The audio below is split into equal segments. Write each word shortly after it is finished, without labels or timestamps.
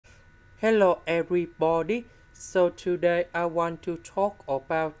Hello everybody, so today I want to talk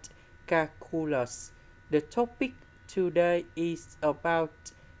about calculus. The topic today is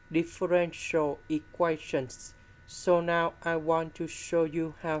about differential equations. So now I want to show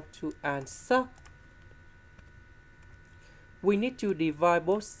you how to answer. We need to divide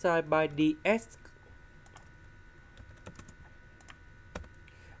both sides by dx.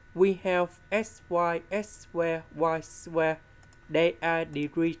 We have sy, s squared, y squared. They are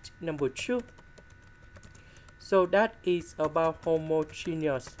degree number 2. So that is about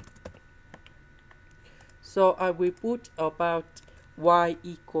homogeneous. So I will put about y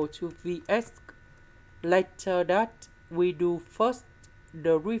equal to vs. Later that we do first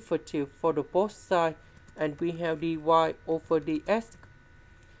the derivative for the both sides, and we have dy over dx.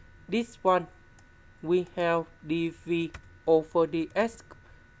 This one we have dv over dx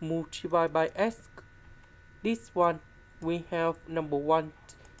multiplied by s. This one we have number 1,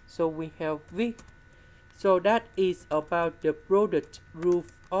 so we have v. So that is about the product rule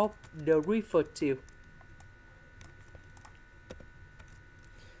of the derivative.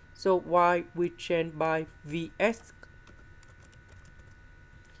 So y we change by vs.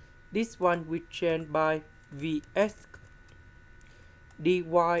 This one we change by vs. dy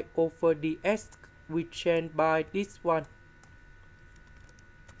over dx we change by this one.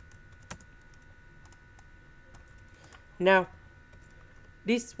 Now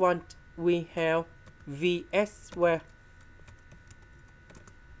this one we have vs squared.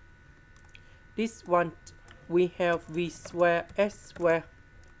 This one we have v squared s squared.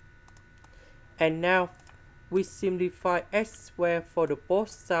 And now we simplify s squared for the both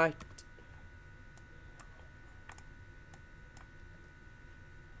sides.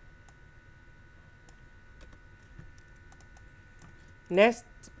 Next,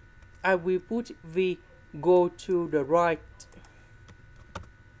 I will put v go to the right.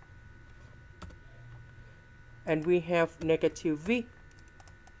 And we have negative v.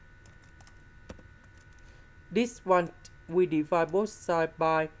 This one we divide both sides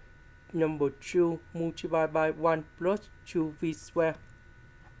by number 2 multiplied by 1 plus 2v squared.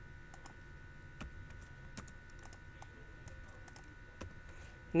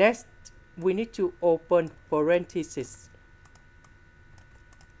 Next, we need to open parentheses.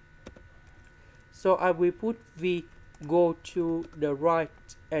 So I will put v go to the right,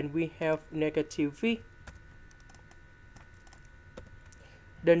 and we have negative v.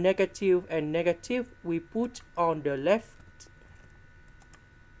 The negative and negative we put on the left.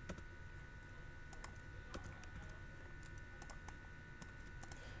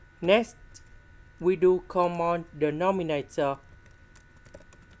 Next, we do common denominator.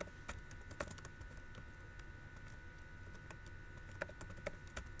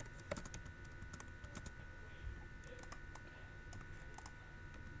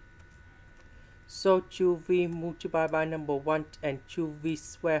 So 2v multiplied by number 1 and 2v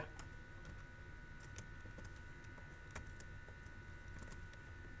squared.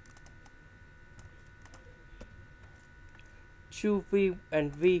 Two v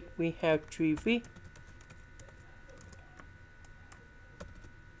and v we have 3v.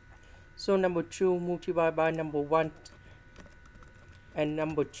 So number 2 multiplied by number 1 and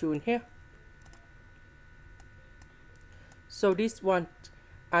number 2 in here. So this one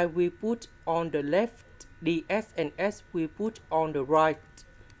I will put on the left, ds and s we put on the right.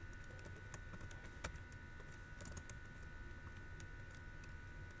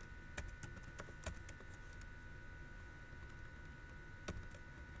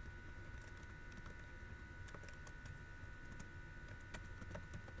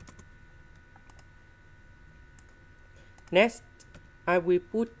 Next, I will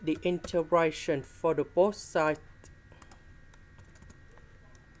put the integration for the both sides.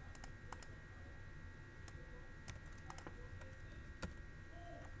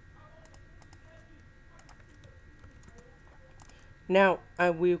 Now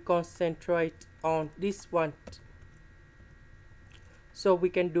I will concentrate on this one. So we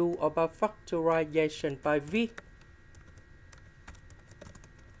can do about factorization by v.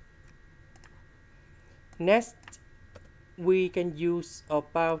 Next, we can use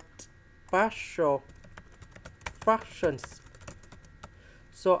about partial fractions.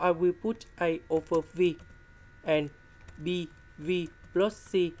 So I will put a over v and b v plus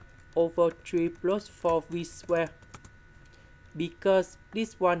c over 3 plus 4v squared. Because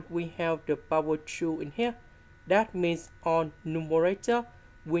this one we have the power 2 in here, that means on numerator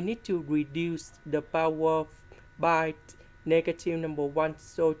we need to reduce the power by negative number 1.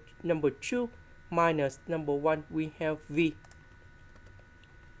 So number 2 minus number 1 we have v.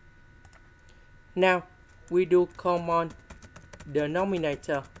 Now we do common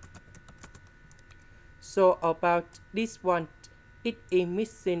denominator. So about this one, it is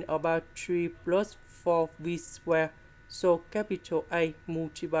missing about 3 plus 4v squared. So capital A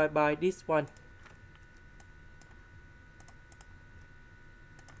multiplied by this one.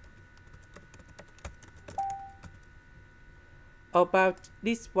 About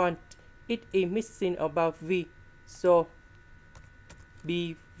this one, it is missing about v. So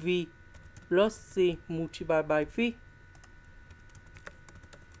bv plus c multiplied by v.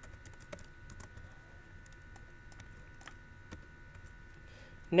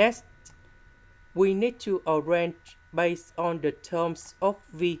 Next, we need to arrange based on the terms of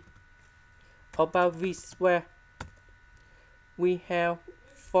v. About v squared, we have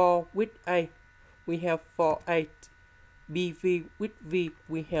 4 with a, we have 4 8. bv with v,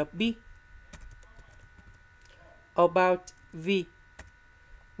 we have b. About v,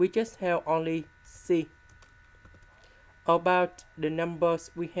 we just have only c. About the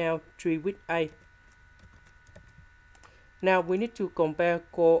numbers, we have 3 with a. Now we need to compare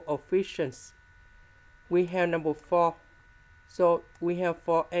coefficients. We have number 4. So we have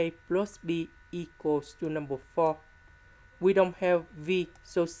 4a plus b equals to number 4. We don't have v,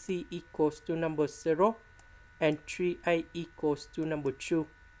 so c equals to number 0. And 3a equals to number 2.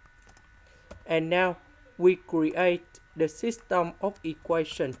 And now we create the system of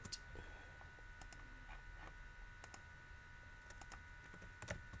equations.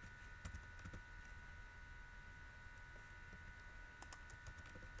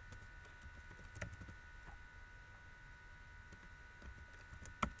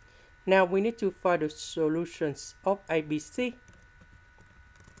 Now we need to find the solutions of ABC.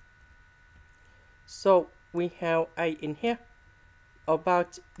 So we have A in here.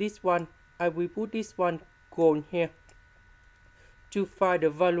 About this one, I will put this one gone here to find the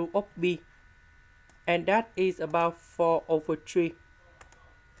value of B. And that is about 4 over 3.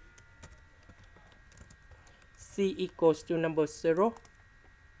 C equals to number 0.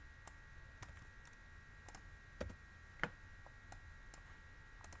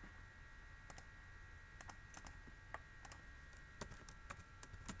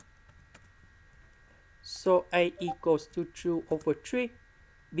 So A equals to 2 over 3,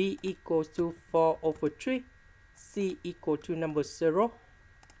 B equals to 4 over 3, C equal to number 0.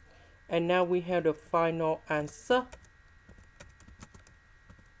 And now we have the final answer.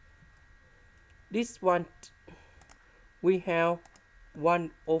 This one, we have 1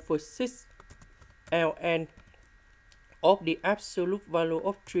 over 6 ln of the absolute value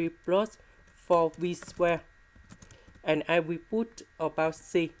of 3 plus 4v squared. And I will put about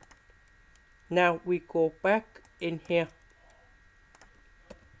C. Now we go back in here.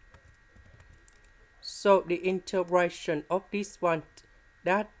 So the integration of this one,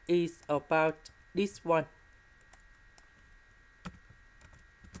 that is about this one.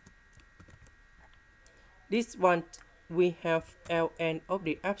 This one, we have ln of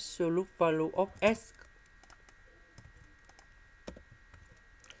the absolute value of s.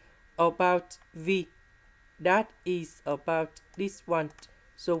 About v, that is about this one.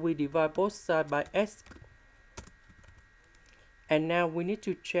 So we divide both sides by s. And now we need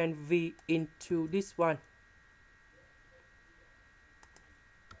to change v into this one.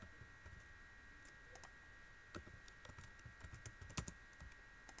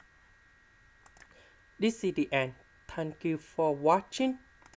 This is the end. Thank you for watching.